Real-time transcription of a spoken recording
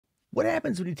What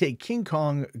happens when you take King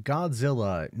Kong,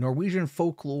 Godzilla, Norwegian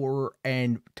Folklore,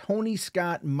 and Tony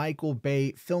Scott, Michael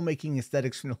Bay filmmaking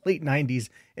aesthetics from the late '90s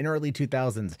and early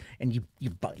 2000s, and you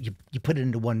put it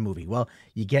into one movie? Well,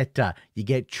 you get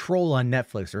Troll on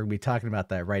Netflix. We're gonna be talking about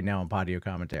that right now on Podio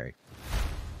Commentary.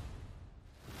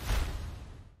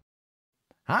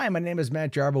 Hi, my name is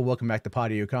Matt Jarbo. Welcome back to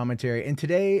Podio Commentary. And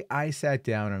today I sat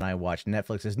down and I watched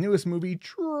Netflix's newest movie,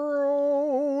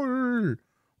 Troll.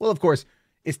 Well, of course,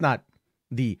 it's not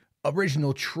the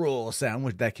original Troll sound,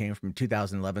 which that came from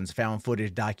 2011's found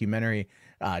footage documentary,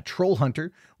 Troll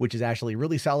Hunter, which is actually a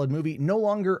really solid movie. No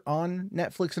longer on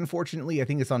Netflix, unfortunately. I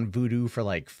think it's on Vudu for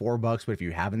like $4, but if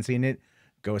you haven't seen it,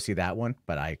 go see that one.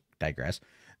 But I digress.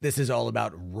 This is all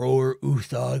about Roar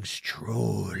Uthaug's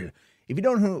Troll. If you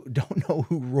don't know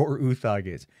who Roar Uthaug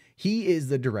is, he is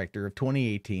the director of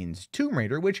 2018's Tomb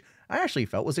Raider, which I actually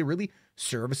felt was a really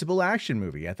serviceable action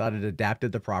movie. I thought it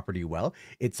adapted the property well.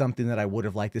 It's something that I would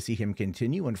have liked to see him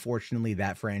continue. Unfortunately,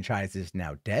 that franchise is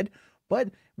now dead, but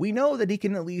we know that he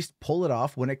can at least pull it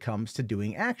off when it comes to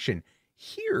doing action.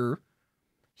 Here,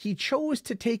 he chose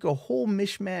to take a whole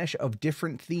mishmash of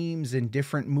different themes and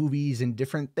different movies and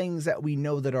different things that we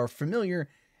know that are familiar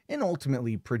and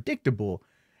ultimately predictable,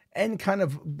 and kind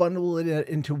of bundle it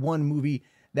into one movie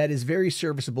that is very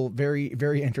serviceable, very,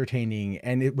 very entertaining,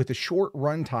 and with a short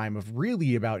runtime of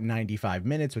really about 95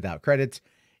 minutes without credits.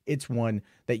 It's one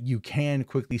that you can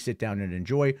quickly sit down and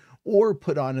enjoy, or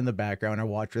put on in the background or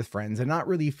watch with friends and not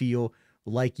really feel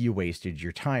like you wasted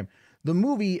your time. The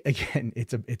movie, again,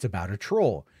 it's about a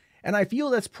troll. And I feel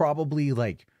that's probably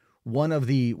like one of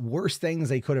the worst things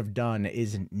they could have done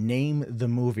is name the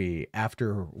movie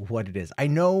after what it is. I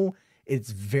know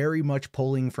it's very much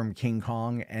pulling from King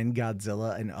Kong and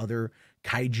Godzilla and other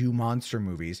kaiju monster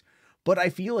movies, but I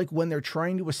feel like when they're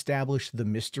trying to establish the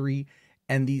mystery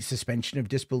and the suspension of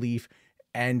disbelief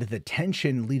and the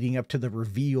tension leading up to the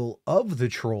reveal of the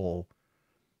troll,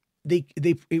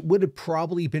 it would have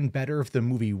probably been better if the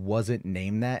movie wasn't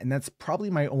named that. And that's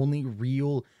probably my only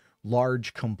real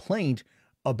large complaint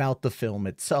about the film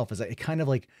itself, is that it kind of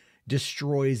like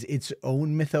destroys its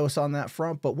own mythos on that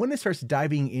front. But when it starts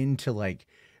diving into like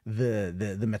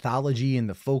the mythology and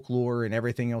the folklore and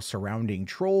everything else surrounding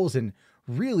trolls, and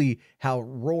really how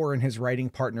Roar and his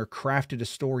writing partner crafted a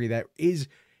story that is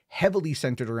heavily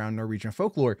centered around Norwegian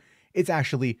folklore, it's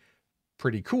actually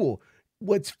pretty cool.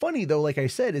 What's funny though, like I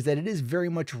said, is that it is very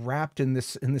much wrapped in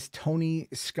this Tony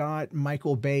Scott,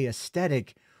 Michael Bay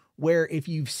aesthetic, where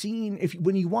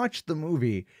when you watch the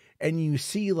movie and you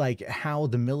see like how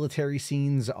the military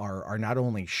scenes are not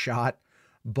only shot,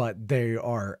 but they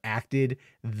are acted,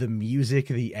 the music,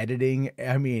 the editing,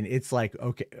 I mean, it's like,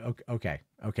 okay,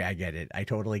 I get it. I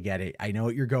totally get it. I know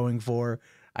what you're going for.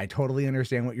 I totally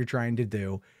understand what you're trying to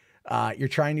do. You're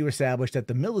trying to establish that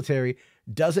the military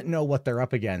doesn't know what they're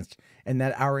up against, and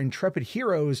that our intrepid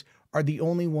heroes are the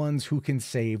only ones who can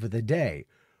save the day,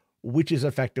 which is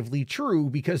effectively true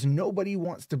because nobody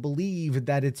wants to believe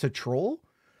that it's a troll.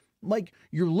 Like,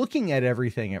 you're looking at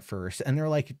everything at first and they're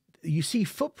like, you see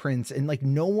footprints, and like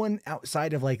no one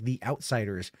outside of like the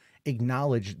outsiders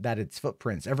acknowledge that it's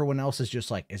footprints. Everyone else is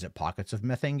just like, is it pockets of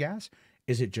methane gas?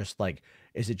 Is it just,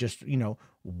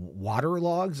 water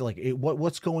logs? Like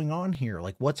what's going on here?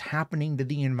 Like, what's happening to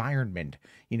the environment?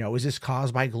 Is this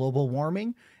caused by global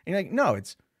warming? And you're like, no,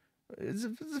 it's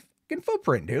a fucking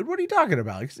footprint, dude. What are you talking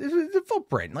about? It's a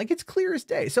footprint. Like, it's clear as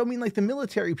day. So, I mean, like, the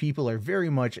military people are very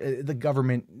much, the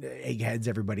government eggheads,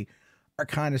 everybody, are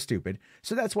kind of stupid.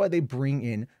 So that's why they bring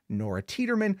in Nora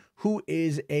Teeterman, who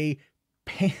is a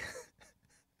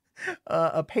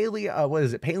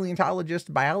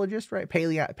paleontologist, biologist, right?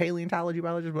 Paleontology,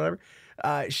 biologist, whatever.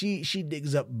 She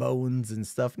digs up bones and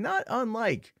stuff, not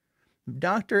unlike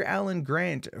Dr. Alan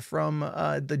Grant from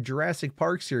the Jurassic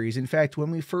Park series. In fact,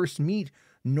 when we first meet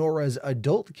Nora's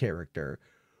adult character,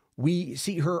 we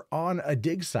see her on a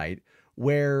dig site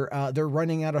where they're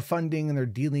running out of funding and they're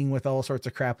dealing with all sorts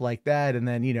of crap like that. And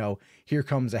then, here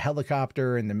comes a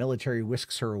helicopter and the military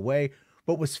whisks her away.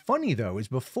 But what's funny, though, is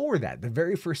before that, the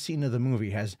very first scene of the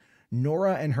movie has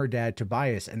Nora and her dad,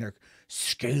 Tobias, and they're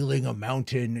scaling a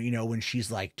mountain, when she's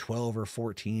like 12 or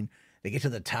 14. They get to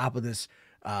the top of this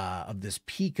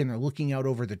peak and they're looking out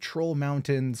over the Troll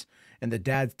Mountains, and the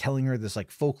dad's telling her this like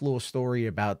folklore story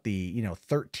about the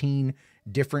 13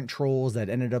 different trolls that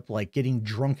ended up like getting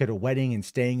drunk at a wedding and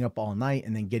staying up all night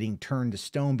and then getting turned to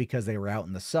stone because they were out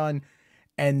in the sun.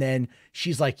 And then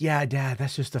she's like, yeah, Dad,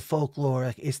 that's just a folklore.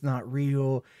 Like, it's not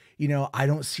real. I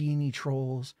don't see any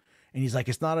trolls. And he's like,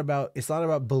 it's not about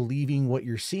believing what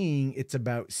you're seeing. It's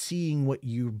about seeing what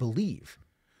you believe,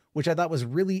 which I thought was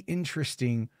really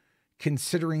interesting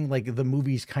considering like the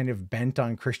movie's kind of bent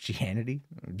on Christianity.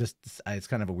 Just, it's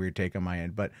kind of a weird take on my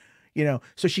end, but you know,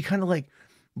 so she kind of like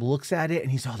looks at it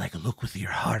and he's all like, look with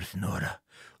your heart, Nora,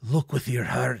 look with your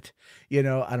heart. You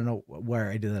know, I don't know where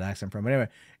I did that accent from, but anyway.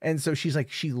 And so she's like,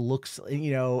 she looks,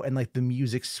 you know, and like the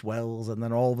music swells. And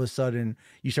then all of a sudden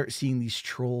you start seeing these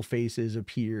troll faces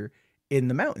appear in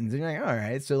the mountains. And you're like, all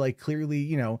right. So like, clearly,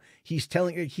 you know, he's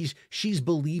telling, she's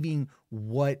believing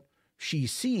what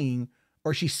she's seeing,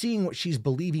 or she's seeing what she's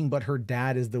believing, but her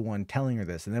dad is the one telling her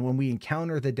this. And then when we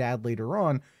encounter the dad later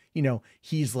on, you know,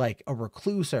 he's like a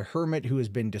recluse, a hermit who has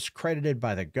been discredited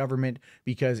by the government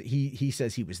because he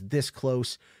says he was this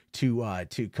close to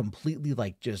completely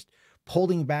like just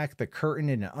pulling back the curtain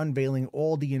and unveiling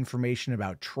all the information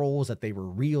about trolls, that they were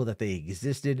real, that they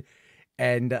existed.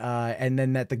 And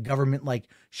then that the government like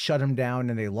shut him down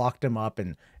and they locked him up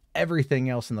and everything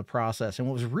else in the process. And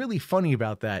what was really funny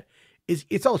about that is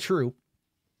it's all true,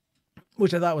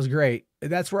 which I thought was great.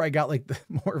 That's where I got like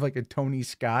more of like a Tony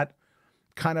Scott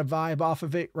kind of vibe off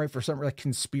of it, right? For some like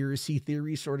conspiracy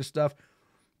theory sort of stuff.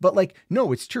 But like,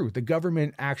 no, it's true. The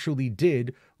government actually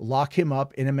did lock him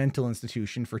up in a mental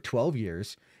institution for 12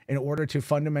 years in order to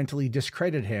fundamentally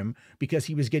discredit him because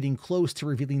he was getting close to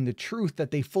revealing the truth,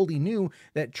 that they fully knew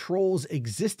that trolls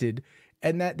existed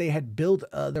and that they had built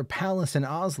their palace in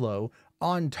Oslo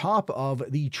on top of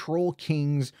the Troll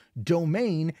King's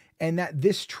domain, and that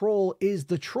this troll is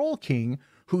the Troll King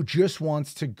who just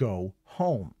wants to go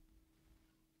home.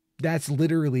 That's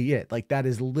literally it. Like, that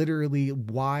is literally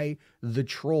why the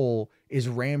troll is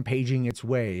rampaging its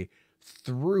way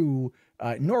through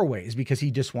Norway, is because he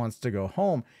just wants to go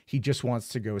home. He just wants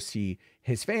to go see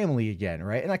his family again,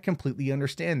 right? And I completely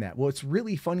understand that. What's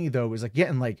really funny, though, is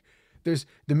again, like, the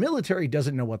military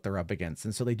doesn't know what they're up against.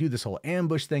 And so they do this whole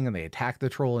ambush thing and they attack the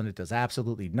troll and it does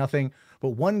absolutely nothing. But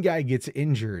one guy gets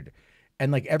injured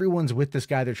and like everyone's with this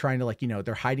guy. They're trying to like, you know,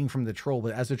 they're hiding from the troll.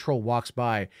 But as the troll walks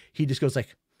by, he just goes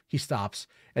like, he stops,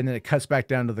 and then it cuts back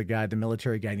down to the guy, the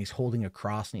military guy, and he's holding a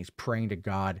cross and he's praying to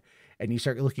God. And you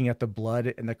start looking at the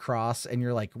blood and the cross, and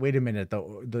you're like, wait a minute,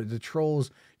 the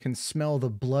trolls can smell the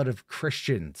blood of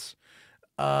Christians.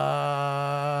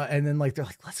 And then like, they're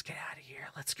like, let's get out of here.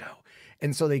 Let's go.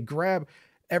 And so they grab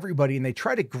everybody and they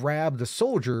try to grab the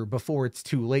soldier before it's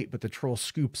too late, but the troll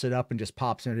scoops it up and just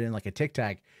pops it in like a Tic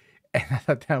Tac. And I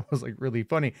thought that was like really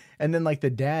funny. And then like the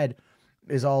dad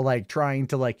is all like trying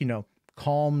to like, you know,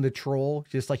 calm the troll,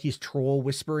 just like he's troll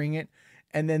whispering it.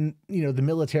 And then, you know, the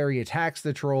military attacks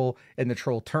the troll and the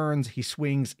troll turns, he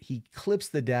swings, he clips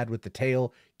the dad with the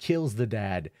tail, kills the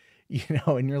dad, you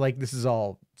know, and you're like, this is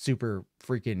all super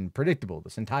freaking predictable.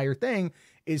 This entire thing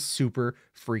is super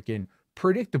freaking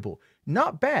predictable.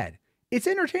 Not bad. It's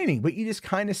entertaining, but you just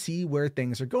kind of see where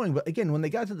things are going. But again, when they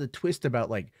got to the twist about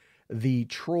like the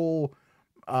troll,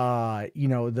 you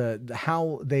know,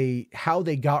 how they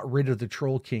got rid of the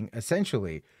Troll King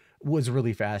essentially was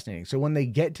really fascinating. So when they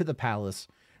get to the palace,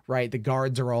 right, the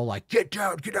guards are all like, get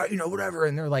out, you know, whatever.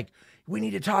 And they're like, we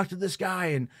need to talk to this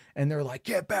guy. And they're like,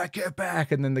 get back.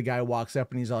 And then the guy walks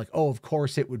up and he's like, oh, of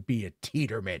course it would be a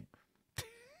Teeterman.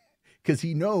 Because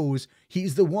he knows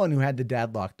he's the one who had the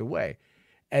dad locked away.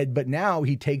 But now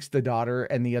he takes the daughter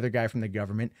and the other guy from the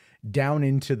government down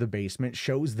into the basement,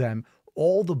 shows them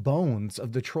all the bones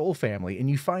of the troll family. And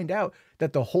you find out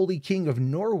that the Holy King of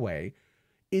Norway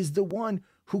is the one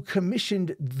who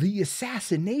commissioned the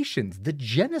assassinations, the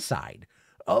genocide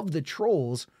of the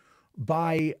trolls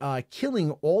by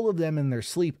killing all of them in their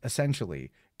sleep,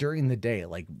 essentially during the day,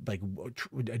 like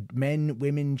men,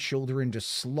 women, children,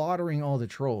 just slaughtering all the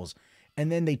trolls. And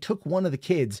then they took one of the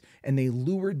kids and they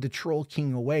lured the Troll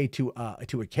King away to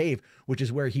a cave, which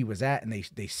is where he was at. And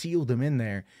they sealed him in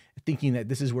there thinking that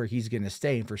this is where he's going to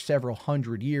stay. And for several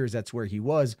hundred years, that's where he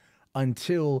was,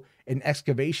 until an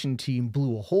excavation team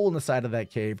blew a hole in the side of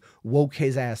that cave, woke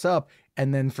his ass up.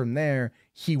 And then from there,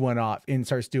 he went off and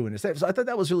starts doing his thing. So I thought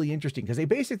that was really interesting because they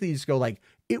basically just go like,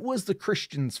 it was the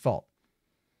Christians' fault.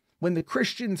 When the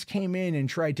Christians came in and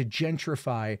tried to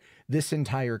gentrify this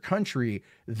entire country,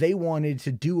 they wanted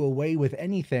to do away with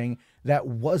anything that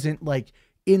wasn't like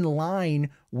in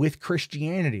line with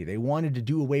Christianity. They wanted to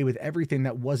do away with everything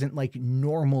that wasn't like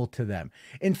normal to them.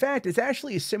 In fact, it's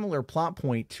actually a similar plot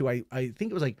point to, I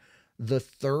think it was like the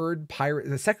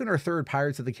second or third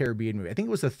Pirates of the Caribbean movie. I think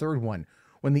it was the third one,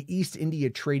 when the East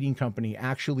India Trading Company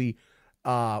actually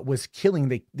was killing,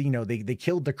 they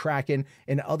killed the Kraken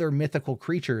and other mythical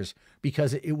creatures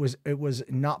because it was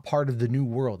not part of the new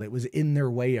world. It was in their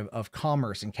way of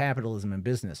commerce and capitalism and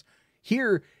business.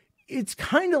 Here, it's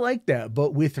kind of like that,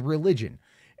 but with religion.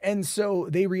 And so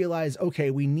they realize, okay,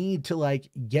 we need to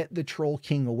like get the Troll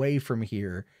King away from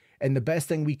here. And the best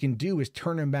thing we can do is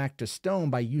turn him back to stone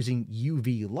by using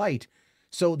UV light.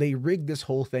 So they rig this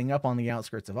whole thing up on the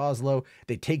outskirts of Oslo.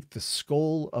 They take the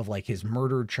skull of like his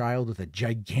murdered child with a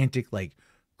gigantic like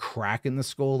crack in the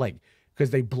skull, like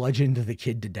because they bludgeoned the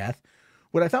kid to death.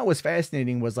 What I thought was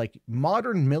fascinating was like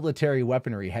modern military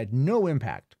weaponry had no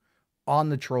impact on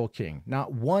the Troll King,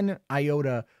 not one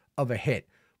iota of a hit.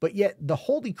 But yet the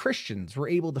holy Christians were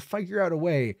able to figure out a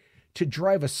way to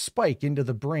drive a spike into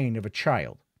the brain of a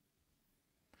child.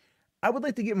 I would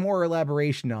like to get more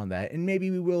elaboration on that, and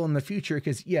maybe we will in the future,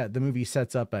 because yeah, the movie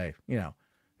sets up a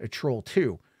troll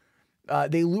too.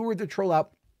 They lure the troll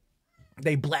out.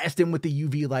 They blast him with the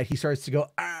UV light. He starts to go,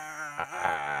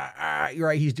 you're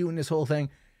right. He's doing this whole thing.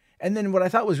 And then what I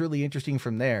thought was really interesting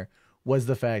from there was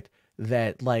the fact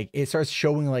that like, it starts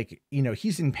showing like,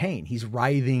 he's in pain. He's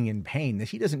writhing in pain.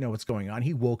 He doesn't know what's going on.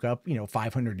 He woke up,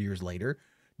 500 years later,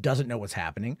 doesn't know what's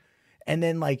happening. And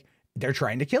then like, they're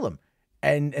trying to kill him.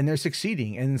 And they're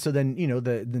succeeding. And so then,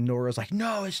 the Nora's like,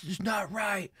 no, it's not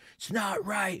right. It's not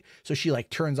right. So she like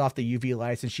turns off the UV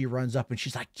lights and she runs up and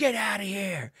she's like, get out of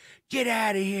here. Get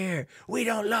out of here. We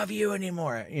don't love you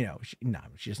anymore.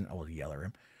 She doesn't always yell at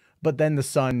him. But then the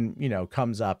son,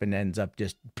 comes up and ends up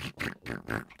just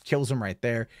kills him right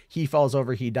there. He falls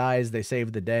over. He dies. They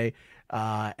save the day.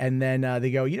 And then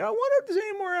they go, I wonder if there's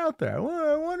any more out there.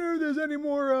 I wonder if there's any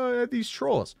more of these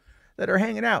trolls that are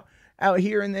hanging out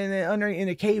here in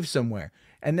a cave somewhere.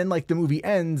 And then like the movie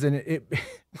ends and it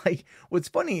like, what's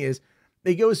funny is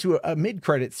it goes to a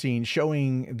mid-credit scene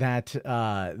showing that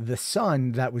the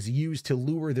son that was used to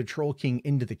lure the Troll King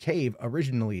into the cave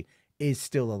originally is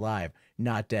still alive,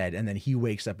 not dead. And then he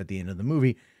wakes up at the end of the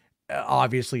movie,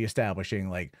 obviously establishing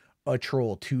like a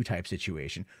Troll 2 type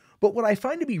situation. But what I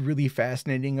find to be really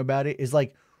fascinating about it is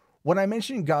like, when I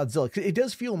mentioned Godzilla, it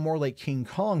does feel more like King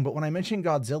Kong, but when I mention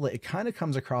Godzilla, it kind of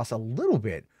comes across a little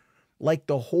bit like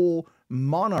the whole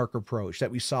Monarch approach that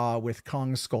we saw with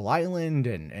Kong Skull Island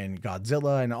and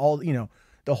Godzilla and all,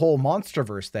 the whole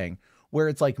Monsterverse thing, where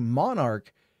it's like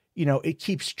Monarch, it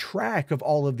keeps track of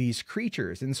all of these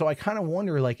creatures. And so I kind of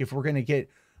wonder, like, if we're going to get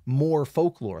more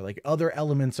folklore, like other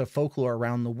elements of folklore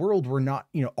around the world were not,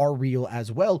 are real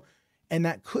as well. And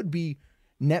that could be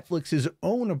Netflix's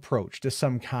own approach to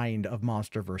some kind of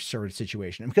Monsterverse sort of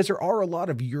situation. And because there are a lot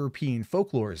of European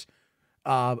folklores,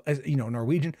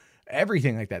 Norwegian,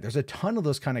 everything like that. There's a ton of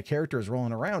those kind of characters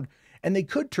rolling around, and they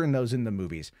could turn those into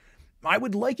movies. I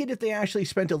would like it if they actually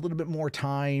spent a little bit more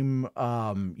time,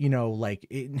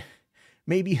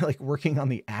 maybe like working on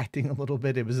the acting a little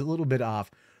bit. It was a little bit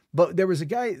off, but there was a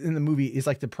guy in the movie, is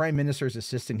like the prime minister's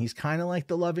assistant. He's kind of like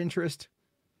the love interest,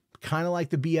 kind of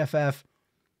like the BFF,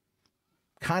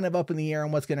 kind of up in the air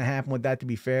on what's going to happen with that, to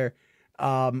be fair.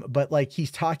 But like,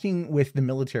 he's talking with the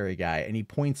military guy and he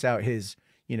points out his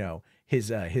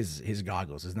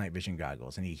goggles, his night vision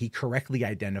goggles. And he correctly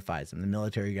identifies them. The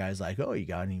military guy's like, oh, you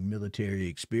got any military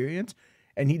experience?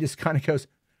 And he just kind of goes,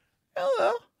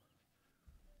 hello,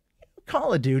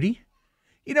 Call of Duty,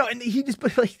 and he just,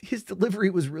 but like his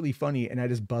delivery was really funny. And I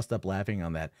just bust up laughing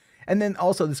on that. And then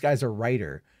also this guy's a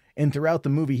writer. And throughout the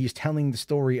movie, he's telling the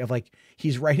story of like,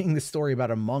 he's writing the story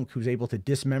about a monk who's able to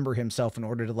dismember himself in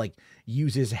order to like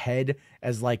use his head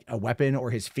as like a weapon,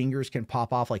 or his fingers can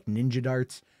pop off like ninja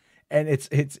darts. And it's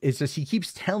just, he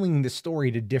keeps telling the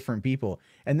story to different people.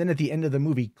 And then at the end of the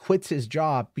movie, quits his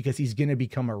job because he's going to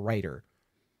become a writer.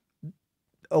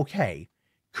 Okay,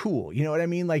 cool. You know what I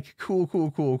mean? Like,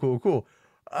 cool.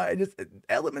 Just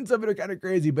elements of it are kind of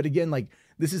crazy, but again, like,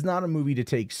 this is not a movie to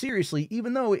take seriously,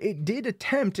 even though it did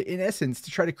attempt, in essence,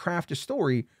 to try to craft a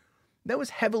story that was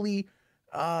heavily,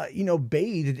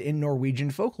 bathed in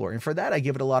Norwegian folklore. And for that, I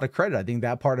give it a lot of credit. I think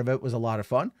that part of it was a lot of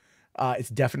fun. It's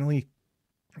definitely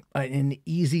an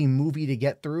easy movie to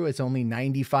get through. It's only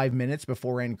 95 minutes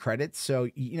before end credits. So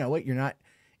you know what? You're not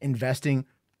investing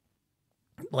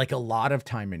like a lot of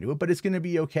time into it, but it's going to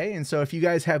be okay. And so if you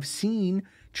guys have seen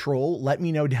Troll, let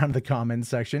me know down in the comments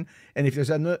section. And if there's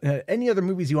any other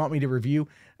movies you want me to review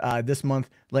this month,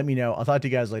 let me know. I'll talk to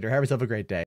you guys later. Have yourself a great day.